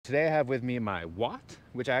Today I have with me my Watt,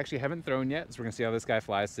 which I actually haven't thrown yet, so we're gonna see how this guy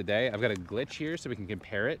flies today. I've got a glitch here so we can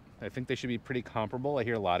compare it. I think they should be pretty comparable. I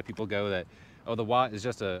hear a lot of people go that, oh, the Watt is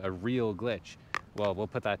just a real glitch. Well, we'll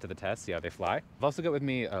put that to the test, see how they fly. I've also got with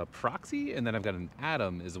me a Proxy, and then I've got an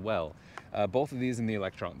Atom as well. Both of these in the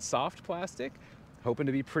Electron soft plastic. Hoping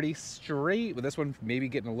to be pretty straight with this one, maybe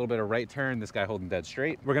getting a little bit of right turn, this guy holding dead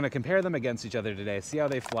straight. We're gonna compare them against each other today, see how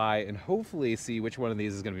they fly, and hopefully see which one of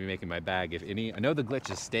these is gonna be making my bag, if any. I know the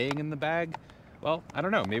glitch is staying in the bag. Well, I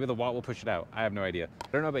don't know, maybe the Watt will push it out. I have no idea. I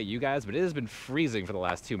don't know about you guys, but it has been freezing for the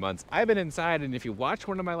last 2 months. I've been inside, and if you watch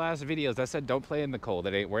one of my last videos, I said don't play in the cold,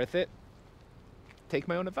 it ain't worth it. Take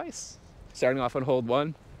my own advice. Starting off on hold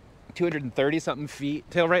 1, 230 something feet,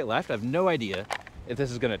 tail right left. I have no idea if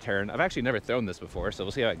this is gonna turn. I've actually never thrown this before, so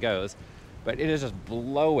we'll see how it goes. But it is just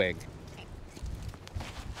blowing.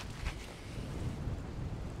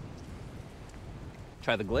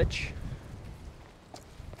 Try the glitch.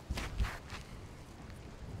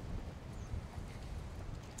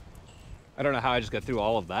 I don't know how I just got through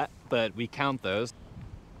all of that, but we count those.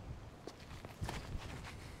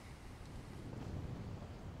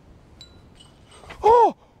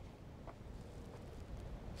 Oh!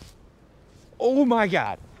 Oh my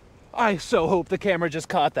God. I so hope the camera just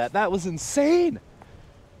caught that. That was insane.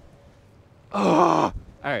 Oh.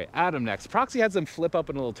 All right, Atom next. Proxy had some flip up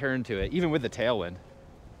and a little turn to it, even with the tailwind.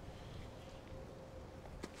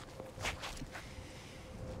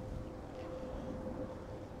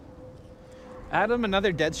 Atom,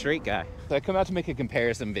 another dead straight guy. So I come out to make a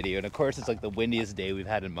comparison video, and of course it's like the windiest day we've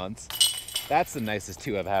had in months. That's the nicest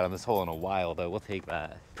 2 I've had on this hole in a while, though. We'll take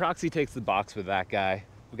that. Proxy takes the box with that guy.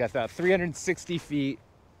 We got about 360 feet.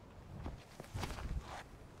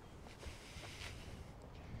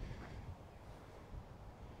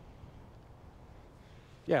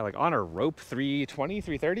 Yeah, like on a rope, 320,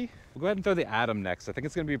 330. We'll go ahead and throw the Atom next. I think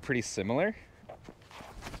it's gonna be pretty similar.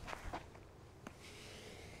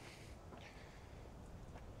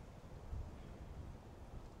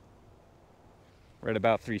 We're at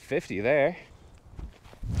about 350 there.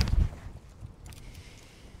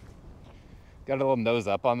 Got a little nose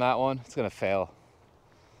up on that one. It's gonna fail.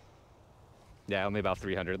 Yeah, only about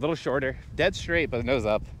 300. A little shorter, dead straight, but nose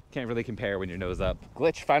up. Can't really compare when you're nose up.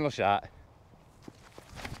 Glitch, final shot.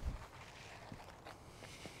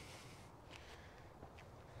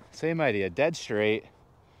 Same idea, dead straight,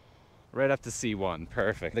 right up to C1,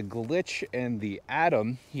 perfect. The glitch and the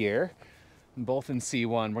Atom here, both in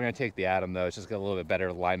C1. We're gonna take the Atom though, it's just got a little bit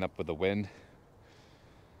better line up with the wind.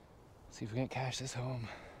 See if we can cash this home.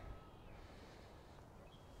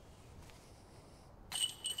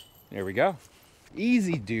 There we go.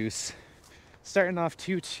 Easy deuce. Starting off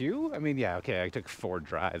 2-2. I mean, yeah, okay, I took 4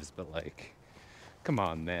 drives, but like, come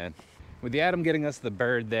on, man. With the Atom getting us the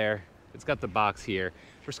bird there, it's got the box here.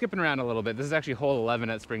 We're skipping around a little bit. This is actually hole 11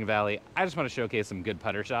 at Spring Valley. I just want to showcase some good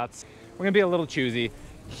putter shots. We're gonna be a little choosy.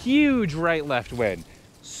 Huge right-left wind.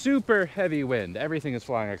 Super heavy wind. Everything is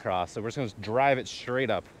flying across, so we're just gonna drive it straight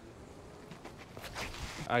up.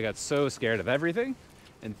 I got so scared of everything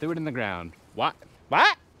and threw it in the ground. What?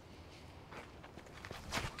 What?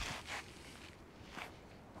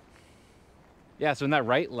 Yeah, so in that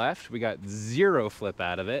right-left, we got 0 flip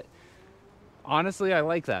out of it. Honestly, I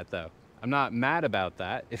like that though. I'm not mad about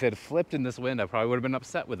that. If it had flipped in this wind, I probably would have been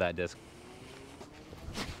upset with that disc.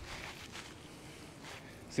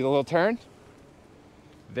 See the little turn?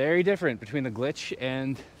 Very different between the glitch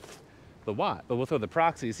and the Watt. But we'll throw the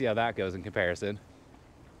Proxy, see how that goes in comparison.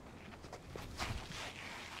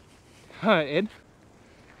 In.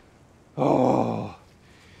 Oh.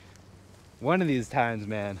 One of these times,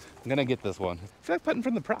 man, I'm gonna get this one. I feel like putting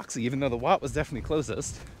from the Proxy, even though the Watt was definitely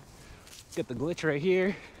closest. Get the glitch right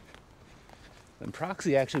here. Then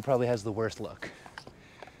Proxy actually probably has the worst look.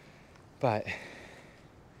 But,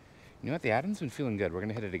 you know what, the Atom's been feeling good. We're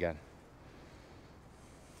gonna hit it again.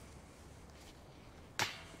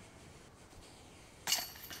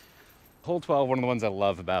 Hole 12, one of the ones I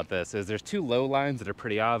love about this is there's 2 low lines that are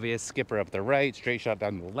pretty obvious. Skipper up the right, straight shot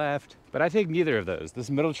down to the left. But I take neither of those. This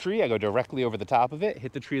middle tree, I go directly over the top of it,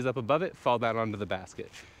 hit the trees up above it, fall down onto the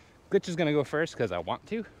basket. Glitch is gonna go first because I want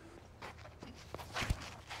to.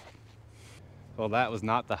 Well, that was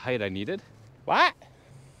not the height I needed. What?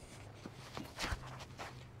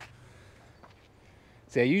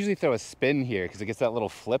 See, I usually throw a spin here because it gets that little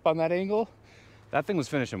flip on that angle. That thing was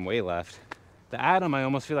finishing way left. The Atom, I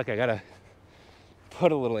almost feel like I gotta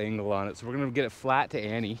put a little angle on it. So we're gonna get it flat to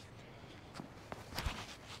Annie.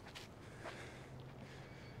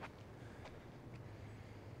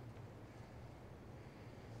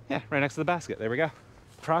 Yeah, right next to the basket, there we go.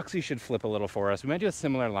 Proxy should flip a little for us. We might do a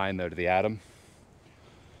similar line though to the Atom.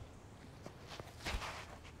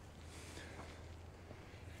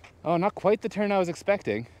 Oh, not quite the turn I was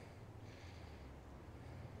expecting.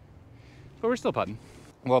 But we're still putting.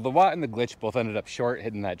 Well, the Watt and the glitch both ended up short,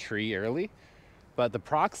 hitting that tree early. But the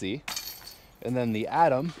proxy, and then the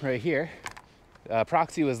Atom right here,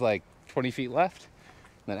 proxy was like 20 feet left.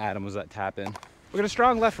 And then Atom was that tap in. We got a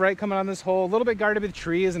strong left right coming on this hole, a little bit guarded with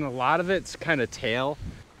trees, and a lot of it's kind of tail.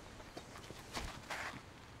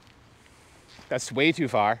 That's way too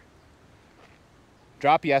far.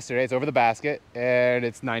 Dropped yesterday, it's over the basket, and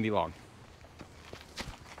it's 90 long.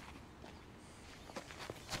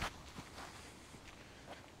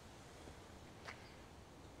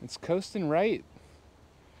 It's coasting right.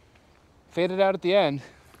 Faded out at the end.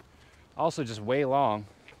 Also just way long.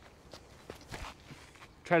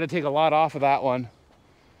 Tried to take a lot off of that one.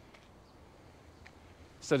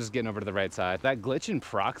 So just getting over to the right side. That glitch and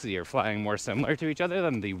proxy are flying more similar to each other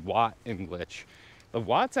than the Watt and glitch. The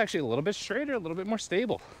Watt's actually a little bit straighter, a little bit more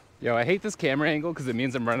stable. Yo, I hate this camera angle because it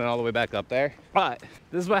means I'm running all the way back up there. But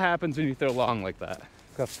this is what happens when you throw long like that.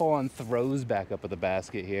 Got full-on throws back up at the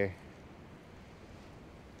basket here.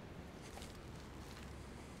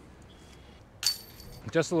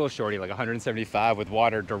 Just a little shorty, like 175 with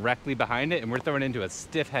water directly behind it, and we're throwing into a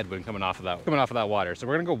stiff headwind coming off of that water. So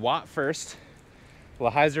we're gonna go Watt first. A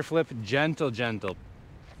little hyzer flip, gentle.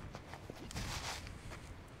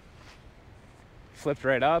 Flipped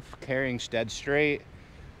right up, carrying dead straight.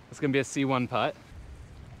 It's gonna be a C1 putt.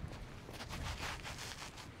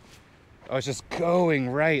 Oh, it's just going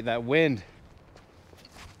right, that wind.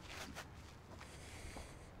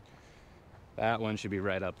 That one should be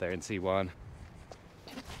right up there in C1.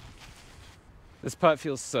 This putt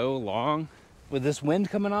feels so long with this wind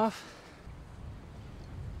coming off.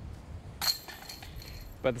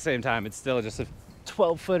 But at the same time, it's still just a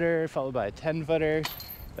 12-footer followed by a 10-footer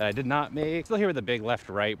that I did not make. Still here with a big left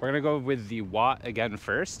right. We're gonna go with the Watt again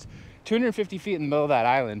first. 250 feet in the middle of that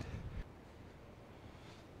island.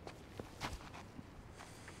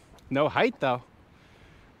 No height though.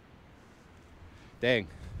 Dang.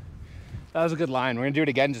 That was a good line. We're gonna do it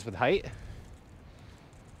again just with height.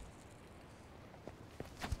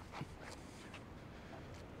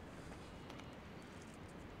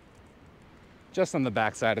 Just on the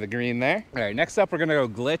back side of the green there. All right, next up we're gonna go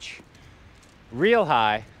glitch real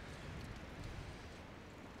high.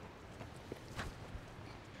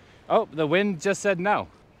 Oh, the wind just said no.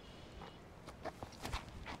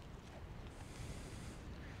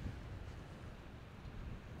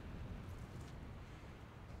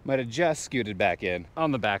 Might have just scooted back in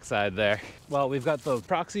on the backside there. Well, we've got the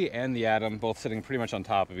proxy and the Atom both sitting pretty much on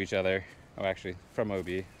top of each other. Oh, actually, from OB.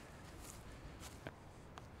 There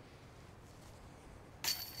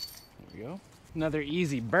we go. Another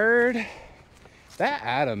easy bird. That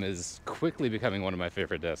Atom is quickly becoming one of my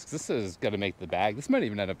favorite discs. This is gonna make the bag. This might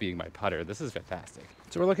even end up being my putter. This is fantastic.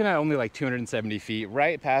 So we're looking at only like 270 feet,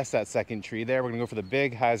 right past that second tree there. We're gonna go for the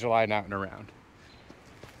big hyzer line out and around.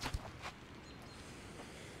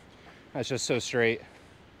 That's just so straight.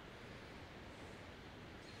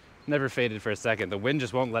 Never faded for a second. The wind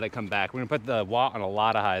just won't let it come back. We're gonna put the Watt on a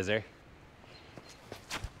lot of hyzer.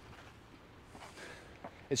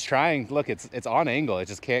 It's trying, look, it's on angle. It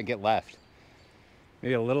just can't get left.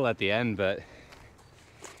 Maybe a little at the end, but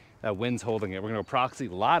that wind's holding it. We're gonna go proxy,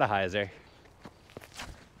 a lot of hyzer.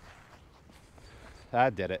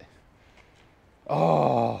 That did it.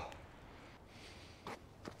 Oh.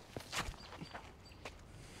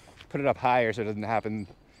 Put it up higher so it doesn't happen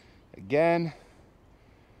again.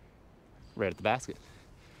 Right at the basket.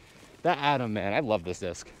 That Atom, man, I love this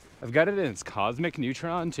disc. I've got it in its cosmic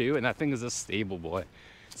neutron too, and that thing is a stable boy.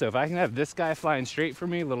 So if I can have this guy flying straight for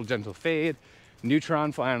me, a little gentle fade,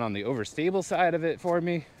 neutron flying on the overstable side of it for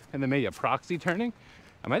me, and then maybe a proxy turning,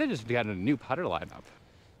 I might have just gotten a new putter lineup.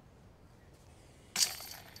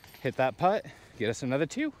 Hit that putt, get us another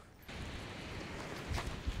 2.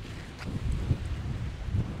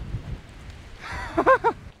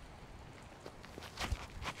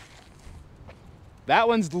 That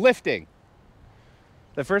one's lifting.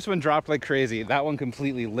 The first one dropped like crazy. That one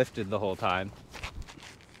completely lifted the whole time.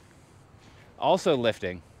 Also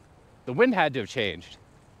lifting. The wind had to have changed.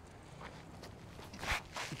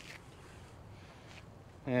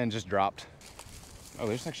 And just dropped. Oh,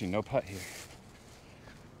 there's actually no putt here.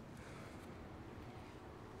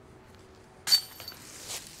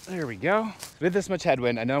 There we go. With this much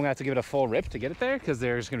headwind, I know I'm gonna have to give it a full rip to get it there because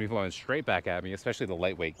they're just gonna be blowing straight back at me, especially the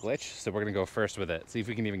lightweight glitch. So we're gonna go first with it, see if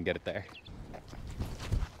we can even get it there.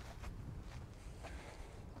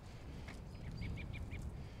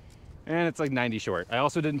 And it's like 90 short. I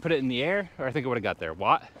also didn't put it in the air, or I think it would have got there.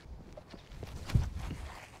 Watt.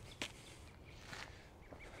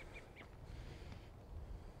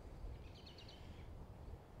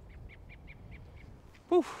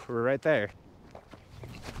 Whew, we're right there.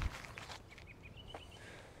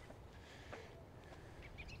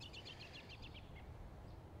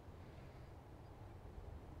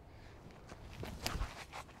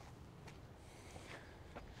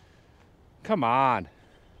 Come on.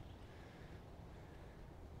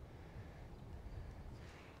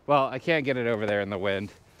 Well, I can't get it over there in the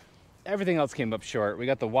wind. Everything else came up short. We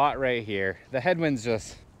got the watt right here. The headwind's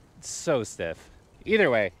just so stiff.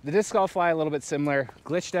 Either way, the disc golf fly a little bit similar.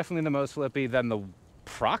 Glitch definitely the most flippy, then the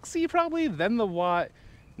proxy probably, then the watt,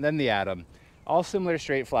 then the atom. All similar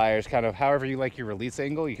straight flyers, kind of however you like your release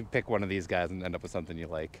angle, you can pick one of these guys and end up with something you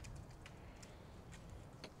like.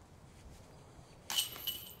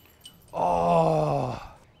 Oh,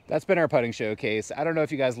 that's been our putting showcase. I don't know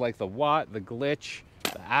if you guys like the watt, the glitch,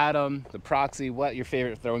 the atom, the proxy, what your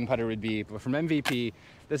favorite throwing putter would be, but from MVP,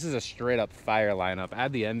 this is a straight up fire lineup.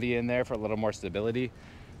 Add the Envy in there for a little more stability.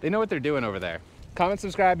 They know what they're doing over there. Comment,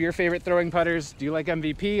 subscribe, your favorite throwing putters. Do you like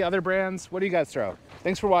MVP, other brands? What do you guys throw?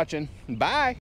 Thanks for watching. Bye.